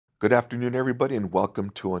Good afternoon, everybody, and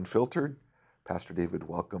welcome to Unfiltered. Pastor David,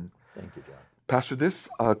 welcome. Thank you, John. Pastor, this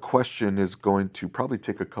question is going to probably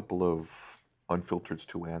take a couple of unfiltereds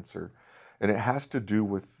to answer, and it has to do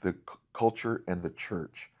with the culture and the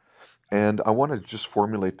church. And I want to just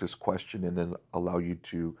formulate this question and then allow you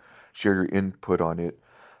to share your input on it.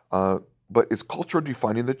 Uh, but is culture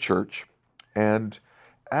defining the church? And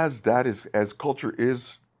as culture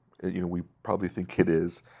is, we probably think it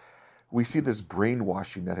is, we see this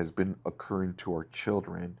brainwashing that has been occurring to our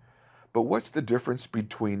children. But what's the difference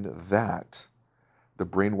between that, the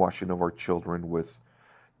brainwashing of our children with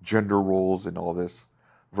gender roles and all this,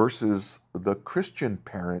 versus the Christian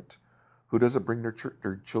parent who doesn't bring their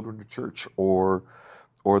children to church, or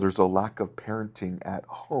there's a lack of parenting at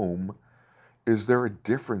home? Is there a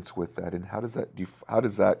difference with that, and how does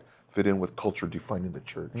that fit in with culture defining the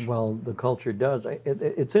church? Well, the culture does.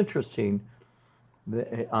 It's interesting.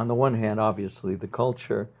 On the one hand, obviously, the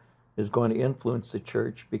culture is going to influence the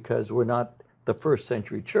church because we're not the first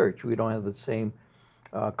century church. We don't have the same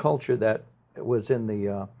culture that was in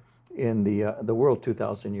the world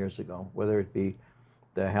 2,000 years ago, whether it be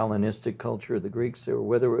the Hellenistic culture, the Greeks, or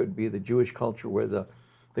whether it would be the Jewish culture where the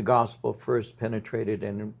gospel first penetrated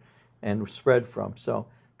and spread from. So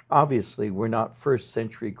obviously, we're not first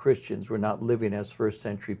century Christians. We're not living as first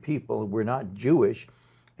century people. We're not Jewish,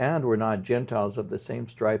 and we're not Gentiles of the same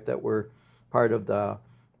stripe that were part of the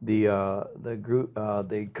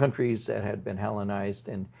countries that had been Hellenized,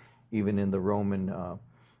 and even in the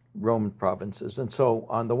Roman provinces. And so,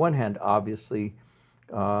 on the one hand, obviously,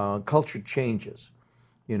 culture changes,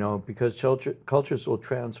 because cultures will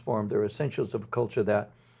transform. There are essentials of a culture that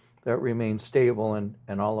remains stable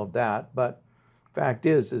and all of that. But fact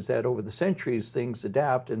is that over the centuries, things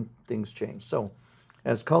adapt and things change. So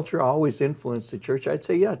as culture always influenced the church, I'd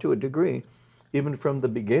say, yeah, to a degree, even from the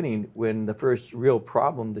beginning, when the first real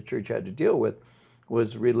problem the church had to deal with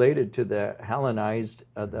was related to the Hellenized,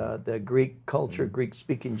 the Greek culture,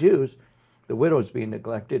 Greek-speaking Jews, the widows being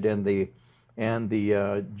neglected, and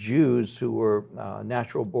the Jews who were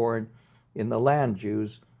natural-born in the land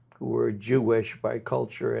Jews, who were Jewish by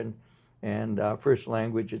culture and first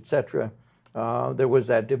language, etc. There was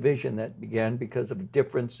that division that began because of a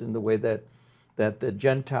difference in the way that the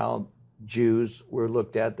Gentile Jews were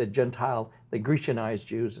looked at, the Grecianized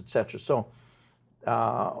Jews, etc. So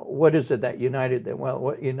what is it that united them? Well,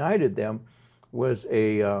 what united them was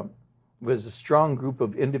a strong group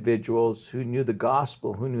of individuals who knew the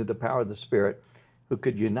gospel, who knew the power of the Spirit, who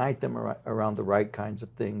could unite them around the right kinds of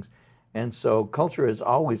things. And so culture has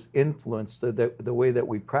always influenced the way that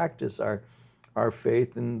we practice our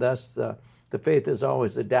faith, and thus the faith is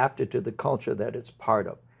always adapted to the culture that it's part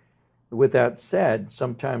of. With that said,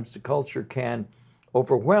 sometimes the culture can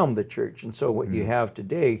overwhelm the church. And so what you have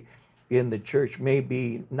today in the church may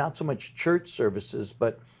be not so much church services,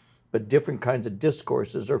 but different kinds of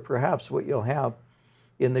discourses, or perhaps what you'll have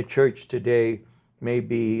in the church today may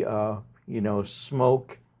be,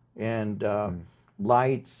 smoke and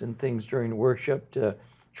lights and things during worship to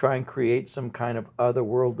try and create some kind of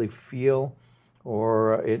otherworldly feel,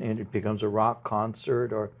 and it becomes a rock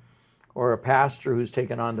concert, or a pastor who's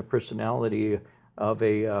taken on the personality of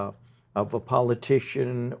a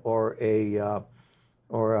politician, or a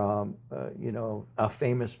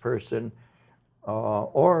famous person,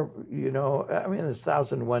 there's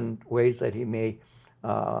 1,001 ways that he may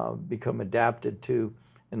become adapted to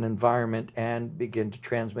an environment and begin to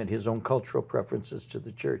transmit his own cultural preferences to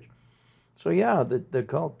the church. So yeah, the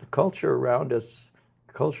culture around us,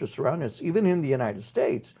 culture surrounding us, even in the United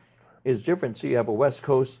States, is different. So you have a West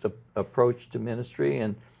Coast approach to ministry,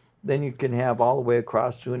 and then you can have all the way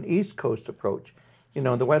across to an East Coast approach.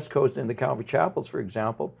 The West Coast in the Calvary chapels, for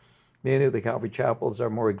example, many of the Calvary chapels are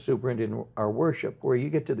more exuberant in our worship. Where you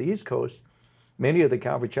get to the East Coast, many of the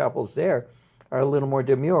Calvary chapels there are a little more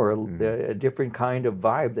demure, a different kind of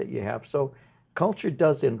vibe that you have. So culture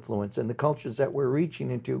does influence, and the cultures that we're reaching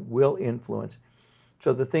into will influence.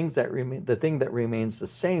 So the thing that remains the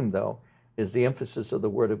same, though, is the emphasis of the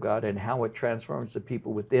Word of God and how it transforms the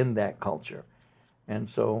people within that culture. And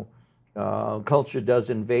so culture does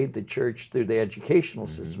invade the church through the educational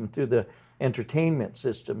system, through the entertainment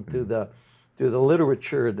system, through the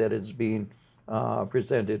literature that is being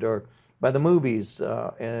presented, or by the movies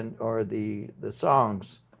or the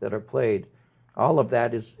songs that are played. All of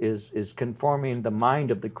that is conforming the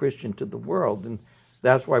mind of the Christian to the world. And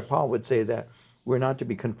that's why Paul would say that we're not to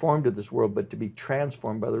be conformed to this world, but to be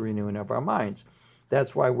transformed by the renewing of our minds.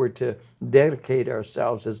 That's why we're to dedicate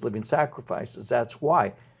ourselves as living sacrifices. That's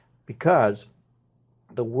why, because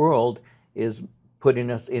the world is putting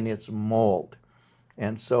us in its mold.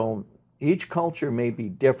 And so each culture may be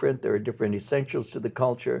different. There are different essentials to the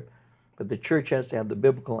culture, but the church has to have the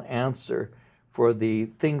biblical answer for the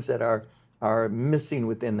things that are missing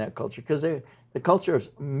within that culture, because the cultures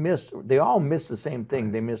they all miss the same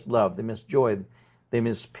thing. They miss love, they miss joy, they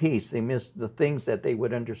miss peace, they miss the things that they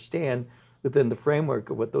would understand within the framework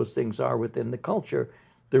of what those things are within the culture.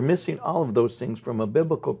 They're missing all of those things from a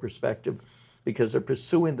biblical perspective, because they're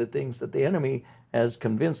pursuing the things that the enemy has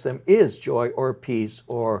convinced them is joy or peace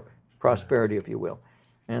or prosperity, if you will.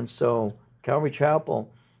 And so Calvary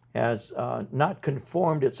Chapel has not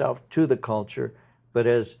conformed itself to the culture, but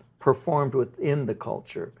has performed within the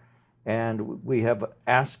culture. And we have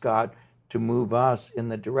asked God to move us in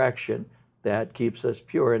the direction that keeps us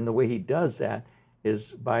pure. And the way he does that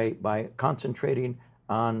is by concentrating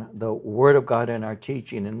on the Word of God in our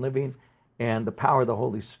teaching and living, and the power of the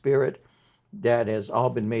Holy Spirit that has all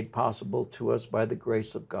been made possible to us by the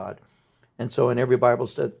grace of God. And so in every Bible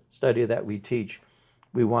study that we teach,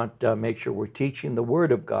 we want to make sure we're teaching the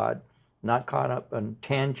Word of God, not caught up on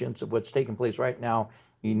tangents of what's taking place right now.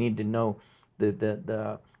 You need to know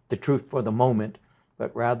the truth for the moment,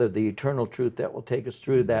 but rather the eternal truth that will take us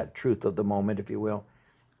through that truth of the moment, if you will.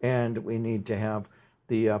 And we need to have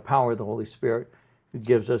the power of the Holy Spirit, who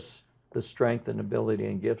gives us the strength and ability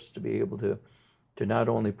and gifts to be able to not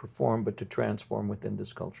only perform, but to transform within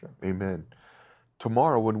this culture. Amen.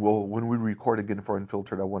 Tomorrow, when we record again for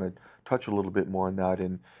Unfiltered, I want to touch a little bit more on that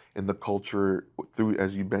in the culture through,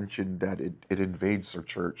 as you mentioned, that it invades our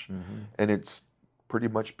church, and it's pretty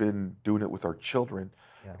much been doing it with our children,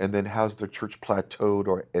 and then how's the church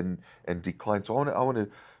plateaued and declined. So I want to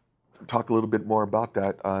talk a little bit more about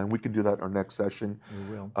that, and we can do that in our next session.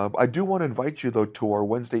 We will. I do want to invite you though to our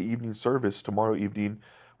Wednesday evening service tomorrow evening,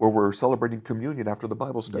 where we're celebrating communion after the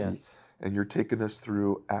Bible study. Yes. And you're taking us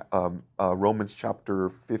through Romans chapter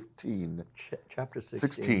 15. Chapter 16,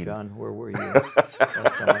 16. John, where were you?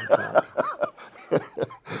 Last time I taught.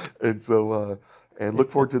 And so, and look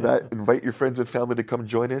forward to that. Invite your friends and family to come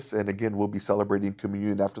join us. And again, we'll be celebrating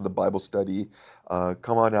communion after the Bible study.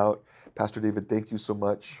 Come on out. Pastor David, thank you so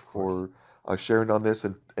much for sharing on this.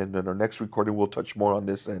 And in our next recording, we'll touch more on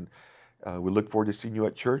this. And we look forward to seeing you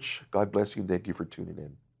at church. God bless you, and thank you for tuning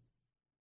in.